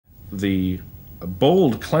the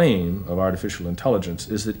bold claim of artificial intelligence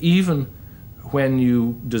is that even when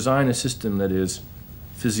you design a system that is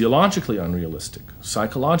physiologically unrealistic,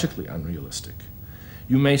 psychologically unrealistic,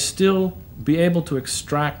 you may still be able to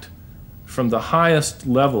extract from the highest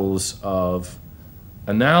levels of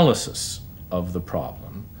analysis of the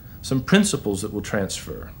problem some principles that will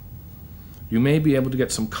transfer. You may be able to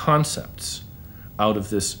get some concepts out of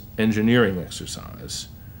this engineering exercise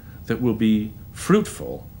that will be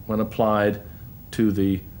fruitful when applied to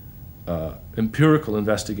the empirical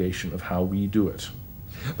investigation of how we do it.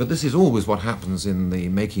 But this is always what happens in the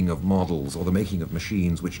making of models or the making of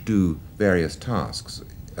machines which do various tasks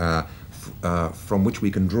from which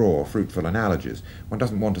we can draw fruitful analogies. One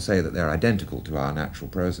doesn't want to say that they're identical to our natural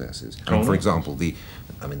processes. For example, the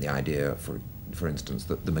idea, for instance,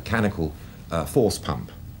 that the mechanical force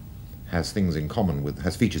pump has features in common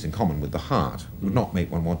with the heart would not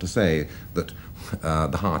make one want to say that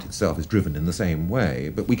the heart itself is driven in the same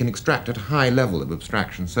way, but we can extract at a high level of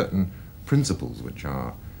abstraction certain principles which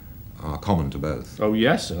are common to both. Oh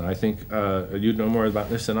yes, and I think you'd know more about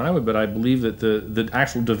this than I would, but I believe that the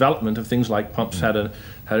actual development of things like pumps had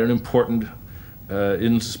an important,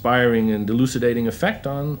 inspiring and elucidating effect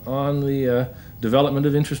on the development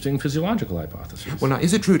of interesting physiological hypotheses. Well, now,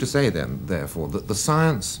 is it true to say then, therefore, that the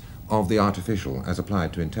science of the artificial as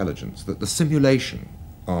applied to intelligence, that the simulation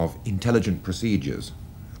of intelligent procedures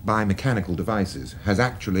by mechanical devices has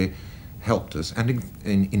actually helped us and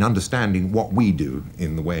in understanding what we do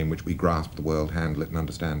in the way in which we grasp the world, handle it and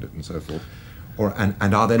understand it and so forth?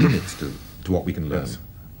 And are there limits to what we can learn?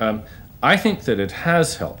 Yes. I think that it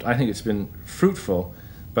has helped. I think it's been fruitful,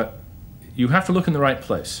 but you have to look in the right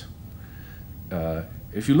place.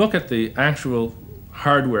 If you look at the actual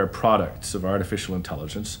hardware products of artificial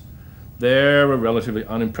intelligence, they're a relatively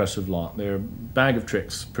unimpressive lot. They're a bag of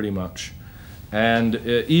tricks, pretty much. And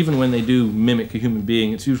even when they do mimic a human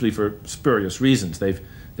being, it's usually for spurious reasons. They've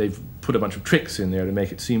put a bunch of tricks in there to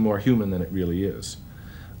make it seem more human than it really is.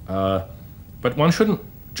 But one shouldn't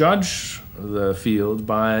judge the field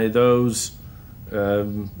by those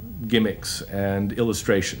gimmicks and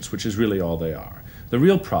illustrations, which is really all they are. The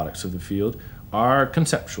real products of the field are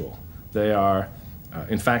conceptual. They are,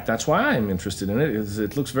 in fact, that's why I'm interested in it, is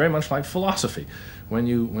it looks very much like philosophy. When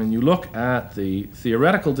you look at the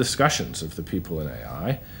theoretical discussions of the people in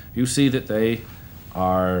AI, you see that they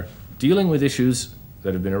are dealing with issues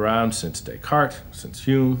that have been around since Descartes, since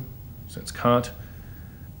Hume, since Kant,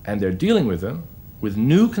 and they're dealing with them with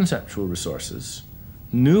new conceptual resources,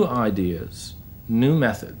 new ideas, new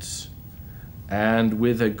methods, and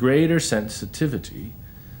with a greater sensitivity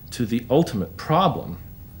to the ultimate problem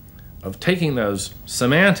of taking those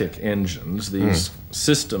semantic engines, these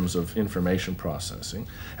systems of information processing,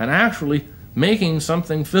 and actually making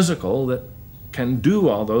something physical that can do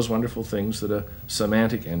all those wonderful things that a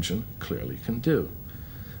semantic engine clearly can do.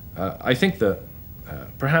 I think that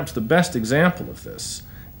perhaps the best example of this,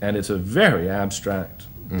 and it's a very abstract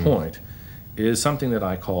point, is something that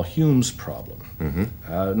I call Hume's problem.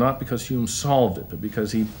 Not because Hume solved it, but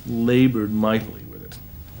because he labored mightily with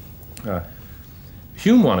it.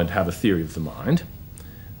 Hume wanted to have a theory of the mind,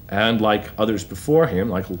 and like others before him,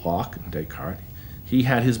 like Locke and Descartes, he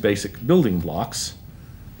had his basic building blocks,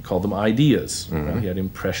 he called them ideas. He had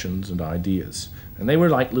impressions and ideas. And they were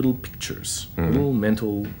like little pictures, little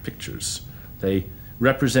mental pictures. They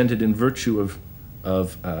represented, in virtue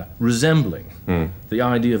of resembling, the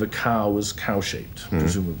idea of a cow was cow-shaped,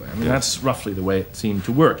 presumably. I mean, that's roughly the way it seemed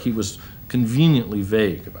to work. He was conveniently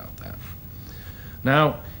vague about that.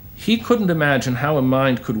 Now, he couldn't imagine how a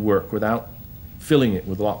mind could work without filling it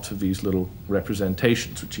with lots of these little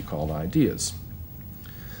representations, which he called ideas.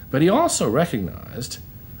 But he also recognized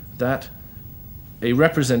that a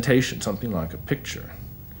representation, something like a picture,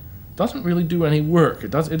 doesn't really do any work.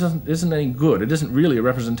 It isn't any good. It isn't really a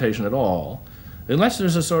representation at all, unless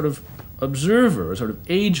there's a sort of observer, a sort of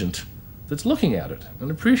agent that's looking at it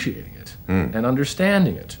and appreciating it and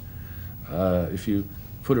understanding it. If you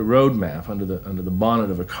put a road map under the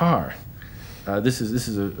bonnet of a car, this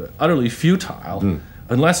is utterly futile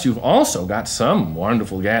unless you've also got some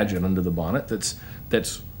wonderful gadget under the bonnet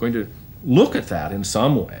that's going to look at that in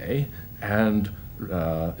some way and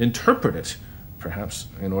interpret it, perhaps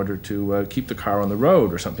in order to keep the car on the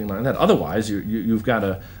road or something like that. Otherwise, you've got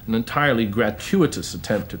an entirely gratuitous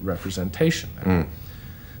attempt at representation there.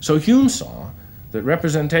 So Hume saw that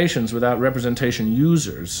representations without representation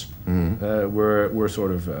users were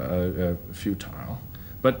sort of futile.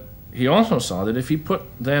 But he also saw that if he put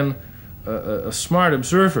then a smart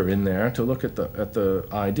observer in there to look at the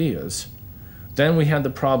ideas, then we had the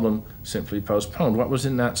problem simply postponed. What was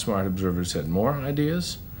in that smart observer's head? More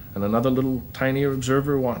ideas? and another little tinier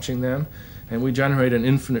observer watching them, and we generate an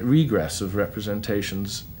infinite regress of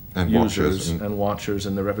representations, and users and watchers,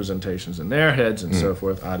 and the representations in their heads, and so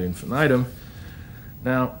forth, ad infinitum.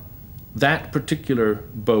 Now, that particular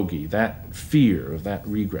bogey, that fear of that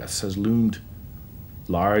regress, has loomed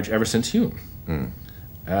large ever since Hume.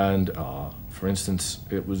 And, for instance,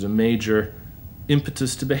 it was a major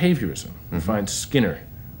impetus to behaviorism. You find Skinner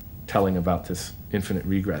telling about this infinite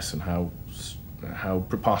regress and how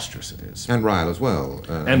preposterous it is. And Ryle as well.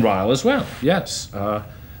 And Ryle as well, yes.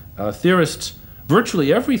 Theorists,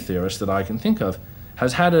 virtually every theorist that I can think of,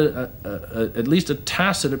 has had at least a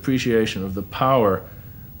tacit appreciation of the power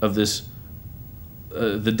of this,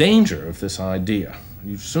 the danger of this idea.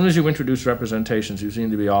 As soon as you introduce representations, you seem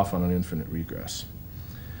to be off on an infinite regress.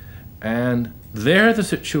 And there the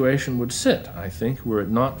situation would sit, I think, were it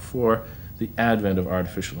not for the advent of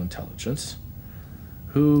artificial intelligence,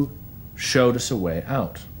 who showed us a way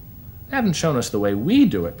out. They haven't shown us the way we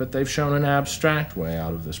do it, but they've shown an abstract way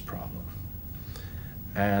out of this problem.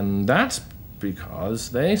 And that's because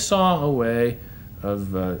they saw a way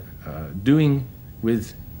of doing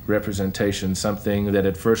with representation something that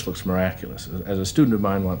at first looks miraculous. As a student of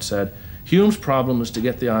mine once said, Hume's problem is to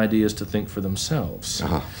get the ideas to think for themselves.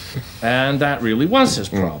 And that really was his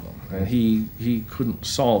problem. And he couldn't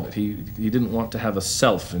solve it. He didn't want to have a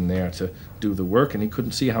self in there to do the work, and he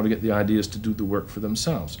couldn't see how to get the ideas to do the work for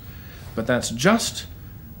themselves. But that's just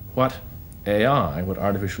what AI, what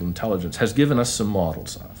artificial intelligence, has given us some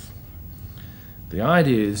models of. The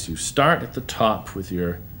idea is you start at the top with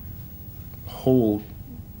your whole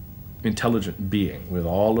intelligent being, with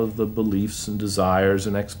all of the beliefs and desires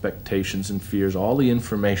and expectations and fears, all the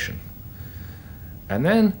information. And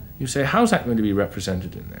then you say, how's that going to be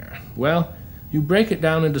represented in there? Well, you break it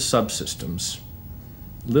down into subsystems,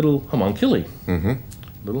 little homunculi,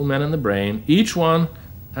 little men in the brain. Each one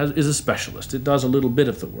is a specialist. It does a little bit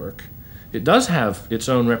of the work. It does have its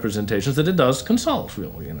own representations that it does consult,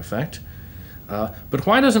 really, in effect. But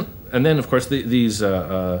why doesn't, and then of course these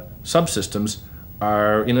subsystems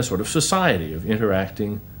are in a sort of society of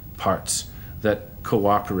interacting parts that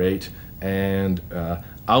cooperate, and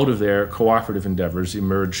out of their cooperative endeavors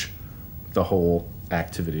emerge the whole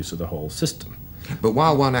activities of the whole system. But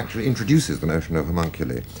while one actually introduces the notion of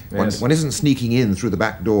homunculi, Yes. one isn't sneaking in through the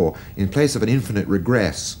back door in place of an infinite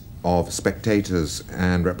regress of spectators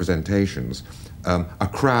and representations, a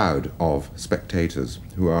crowd of spectators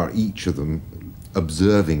who are each of them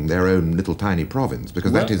observing their own little tiny province,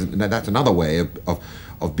 because Well, that's another way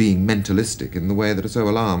of being mentalistic in the way that so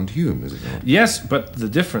alarmed Hume, is it not? Yes, but the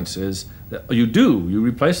difference is that you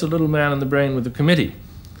replace the little man in the brain with the committee.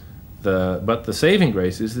 But the saving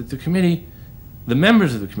grace is that the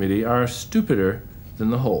members of the committee are stupider than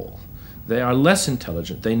the whole. They are less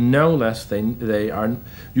intelligent. They know less.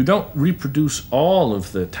 You don't reproduce all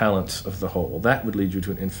of the talents of the whole. That would lead you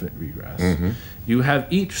to an infinite regress. You have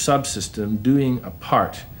each subsystem doing a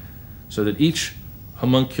part, so that each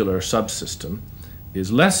homuncular subsystem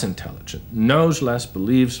is less intelligent, knows less,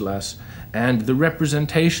 believes less, and the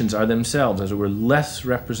representations are themselves, as it were, less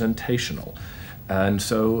representational. And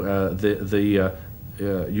so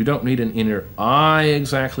you don't need an inner I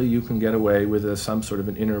exactly. You can get away with some sort of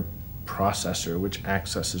an inner processor which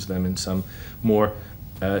accesses them in some more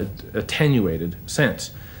attenuated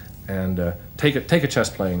sense. And take a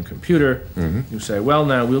chess-playing computer. You say, well,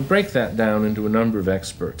 now we'll break that down into a number of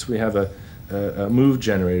experts. We have a move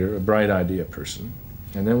generator, a bright idea person,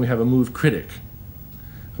 and then we have a move critic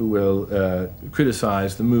who will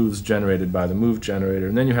criticize the moves generated by the move generator,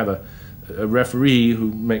 and then you have a referee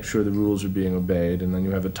who makes sure the rules are being obeyed, and then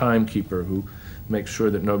you have a timekeeper who makes sure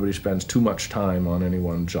that nobody spends too much time on any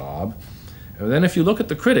one job. And then if you look at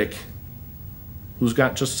the critic, who's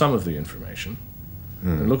got just some of the information,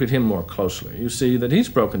 and look at him more closely, you see that he's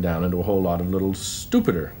broken down into a whole lot of little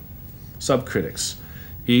stupider subcritics,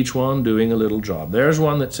 each one doing a little job. There's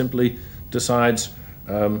one that simply decides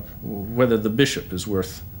whether the bishop is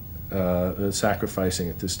worth sacrificing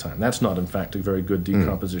at this time. That's not, in fact, a very good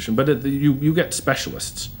decomposition, but you get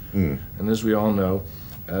specialists. And as we all know,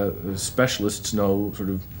 specialists know sort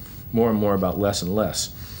of more and more about less and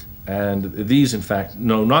less. And these, in fact,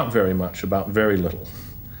 know not very much about very little.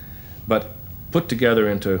 But put together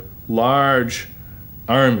into large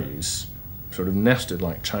armies, sort of nested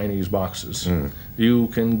like Chinese boxes, you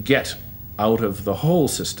can get out of the whole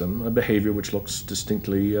system a behavior which looks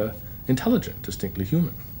distinctly intelligent, distinctly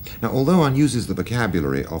human. Now, although one uses the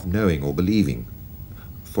vocabulary of knowing or believing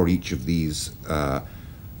for each of these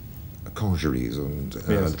congeries and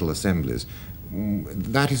little assemblies,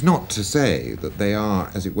 that is not to say that they are,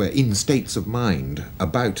 as it were, in states of mind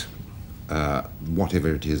about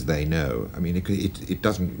whatever it is they know. I mean, it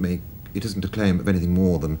isn't a claim of anything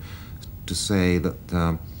more than to say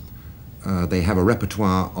that they have a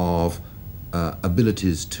repertoire of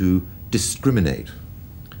abilities to discriminate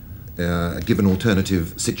given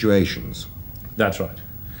alternative situations. That's right.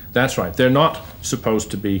 That's right. They're not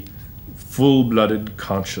supposed to be full-blooded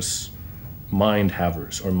conscious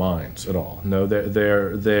mind-havers or minds at all. No, they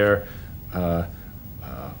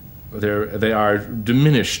are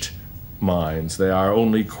diminished minds. They are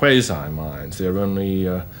only quasi-minds. They're only,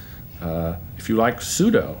 if you like,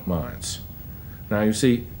 pseudo-minds. Now you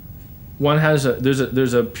see, there's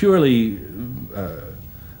a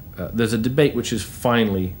debate which is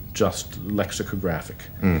finely just lexicographic.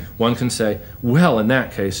 One can say, well, in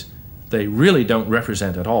that case, they really don't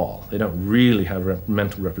represent at all. They don't really have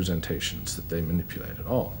mental representations that they manipulate at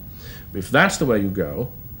all. If that's the way you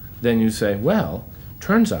go, then you say, well,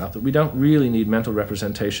 turns out that we don't really need mental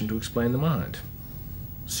representation to explain the mind.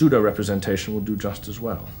 Pseudo-representation will do just as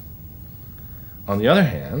well. On the other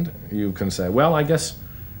hand, you can say, well, I guess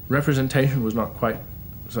representation was not quite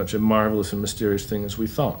such a marvelous and mysterious thing as we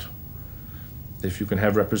thought. If you can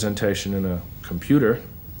have representation in a computer,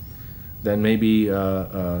 then maybe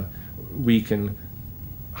we can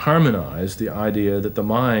harmonize the idea that the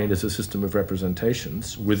mind is a system of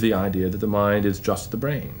representations with the idea that the mind is just the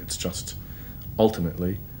brain. It's just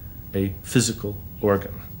ultimately a physical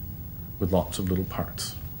organ with lots of little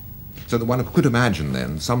parts. So that one could imagine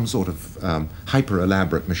then some sort of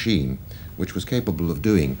hyper-elaborate machine which was capable of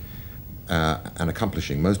doing and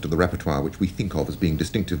accomplishing most of the repertoire which we think of as being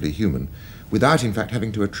distinctively human, without in fact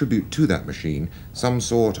having to attribute to that machine some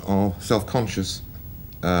sort of self-conscious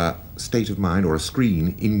state of mind or a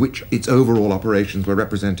screen in which its overall operations were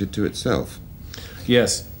represented to itself.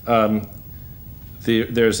 Yes,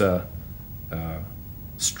 there's a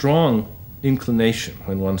strong inclination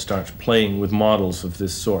when one starts playing with models of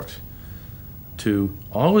this sort to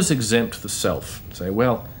always exempt the self. Say,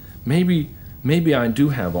 well, maybe I do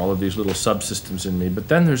have all of these little subsystems in me, but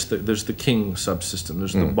then there's the king subsystem,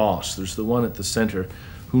 there's the boss, there's the one at the center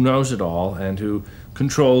who knows it all and who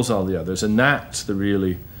controls all the others, and that's the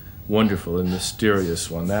really wonderful and mysterious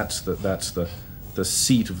one. That's the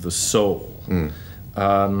seat of the soul.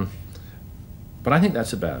 But I think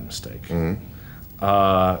that's a bad mistake.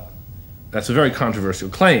 That's a very controversial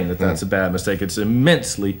claim that that's a bad mistake. It's an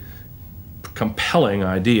immensely compelling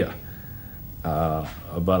idea.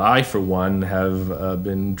 But I, for one, have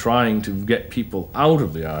been trying to get people out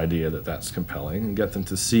of the idea that that's compelling and get them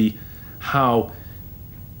to see how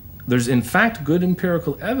there's in fact good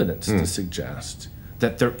empirical evidence to suggest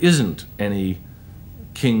that there isn't any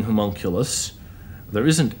king homunculus, there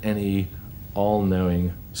isn't any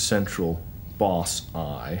all-knowing central boss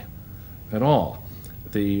I at all.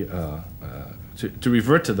 To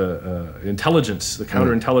revert to the intelligence, the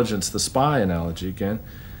counterintelligence, the spy analogy again,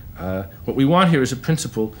 what we want here is a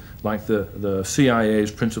principle like the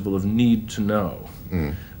CIA's principle of need to know.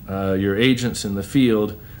 Your agents in the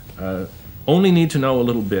field only need to know a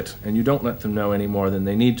little bit, and you don't let them know any more than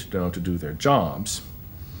they need to know to do their jobs.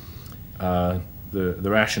 The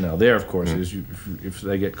rationale there, of course, is if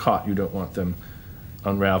they get caught, you don't want them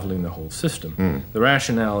unraveling the whole system. The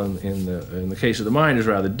rationale in the case of the mind is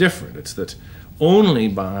rather different. It's that only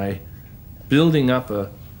by building up a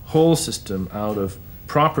whole system out of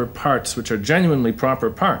proper parts, which are genuinely proper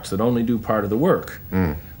parts that only do part of the work,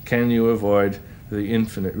 can you avoid the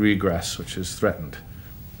infinite regress which is threatened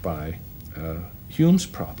by Hume's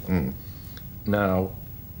problem. Now,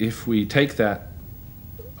 if we take that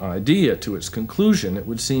idea to its conclusion, it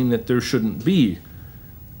would seem that there shouldn't be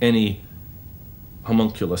any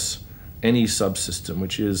homunculus, any subsystem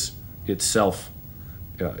which is itself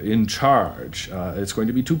in charge. It's going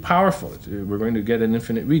to be too powerful. We're going to get an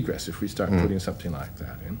infinite regress if we start putting something like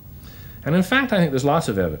that in. And in fact, I think there's lots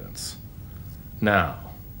of evidence now,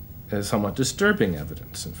 somewhat disturbing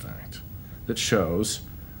evidence, in fact, that shows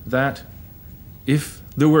that if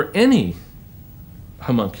there were any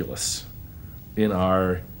homunculus in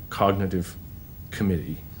our cognitive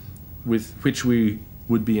committee with which we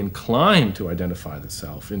would be inclined to identify the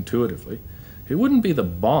self intuitively, it wouldn't be the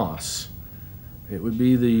boss. It would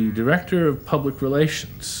be the director of public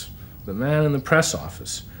relations, the man in the press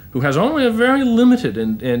office, who has only a very limited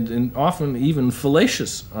and often even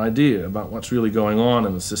fallacious idea about what's really going on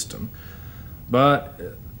in the system. But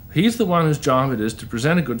he's the one whose job it is to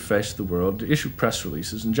present a good face to the world, to issue press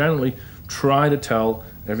releases, and generally try to tell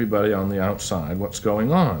everybody on the outside what's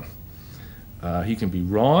going on. He can be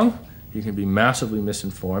wrong, he can be massively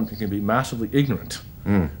misinformed, he can be massively ignorant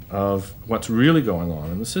of what's really going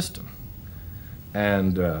on in the system.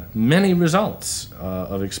 And many results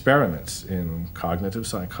of experiments in cognitive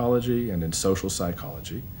psychology and in social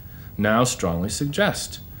psychology now strongly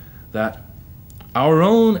suggest that our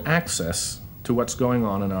own access to what's going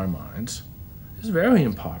on in our minds is very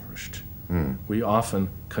impoverished. We often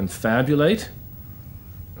confabulate,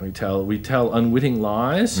 we tell unwitting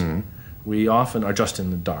lies, we often are just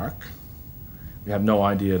in the dark, we have no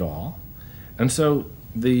idea at all. And so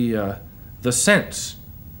the sense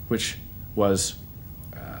which was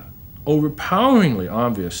overpoweringly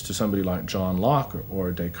obvious to somebody like John Locke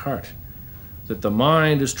or Descartes, that the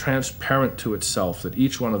mind is transparent to itself, that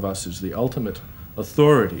each one of us is the ultimate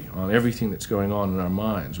authority on everything that's going on in our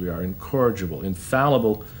minds. We are incorrigible,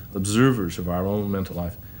 infallible observers of our own mental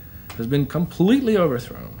life, has been completely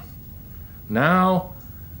overthrown. Now,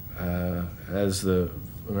 as the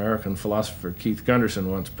American philosopher Keith Gunderson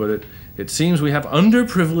once put it, it seems we have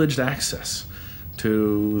underprivileged access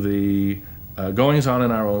to the goings-on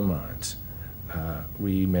in our own minds.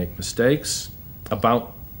 We make mistakes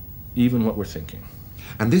about even what we're thinking.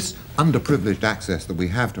 And this underprivileged access that we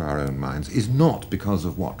have to our own minds is not because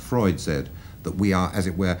of what Freud said, that we are, as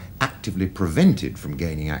it were, actively prevented from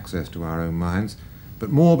gaining access to our own minds, but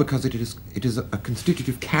more because it is a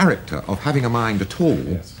constitutive character of having a mind at all,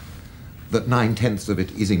 Yes. that 9/10 of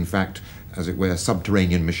it is, in fact, as it were,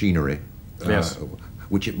 subterranean machinery, Yes.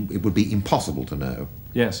 which it would be impossible to know.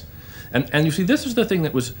 Yes. And you see, this is the thing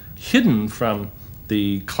that was hidden from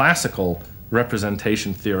the classical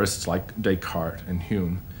representation theorists like Descartes and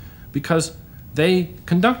Hume, because they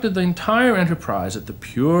conducted the entire enterprise at the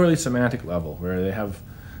purely semantic level, where they have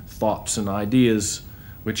thoughts and ideas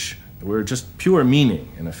which were just pure meaning,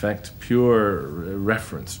 in effect, pure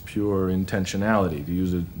reference, pure intentionality, to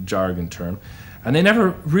use a jargon term. And they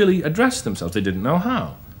never really addressed themselves, they didn't know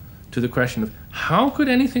how, to the question of how could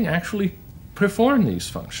anything actually perform these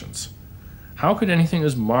functions? How could anything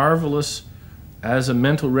as marvelous as a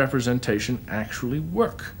mental representation actually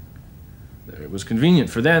work? It was convenient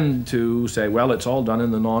for them to say, well, it's all done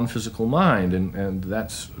in the non-physical mind, and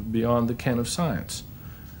that's beyond the ken of science.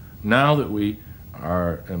 Now that we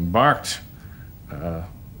are embarked,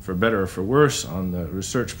 for better or for worse, on the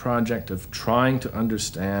research project of trying to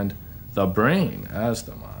understand the brain as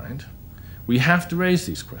the mind, we have to raise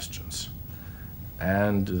these questions.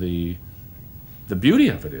 And the beauty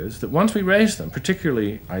of it is that once we raise them,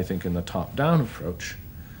 particularly, I think, in the top-down approach,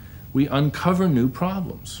 we uncover new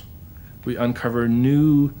problems. We uncover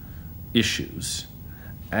new issues.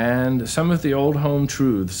 And some of the old home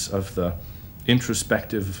truths of the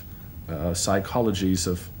introspective psychologies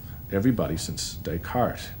of everybody since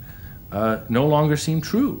Descartes no longer seem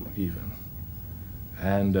true, even.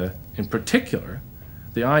 And in particular,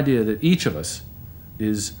 the idea that each of us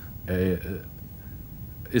is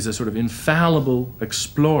a sort of infallible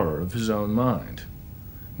explorer of his own mind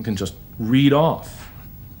and can just read off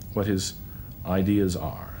what his ideas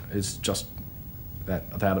are. It's just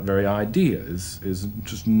that very idea is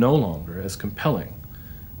just no longer as compelling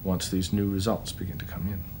once these new results begin to come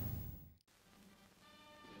in.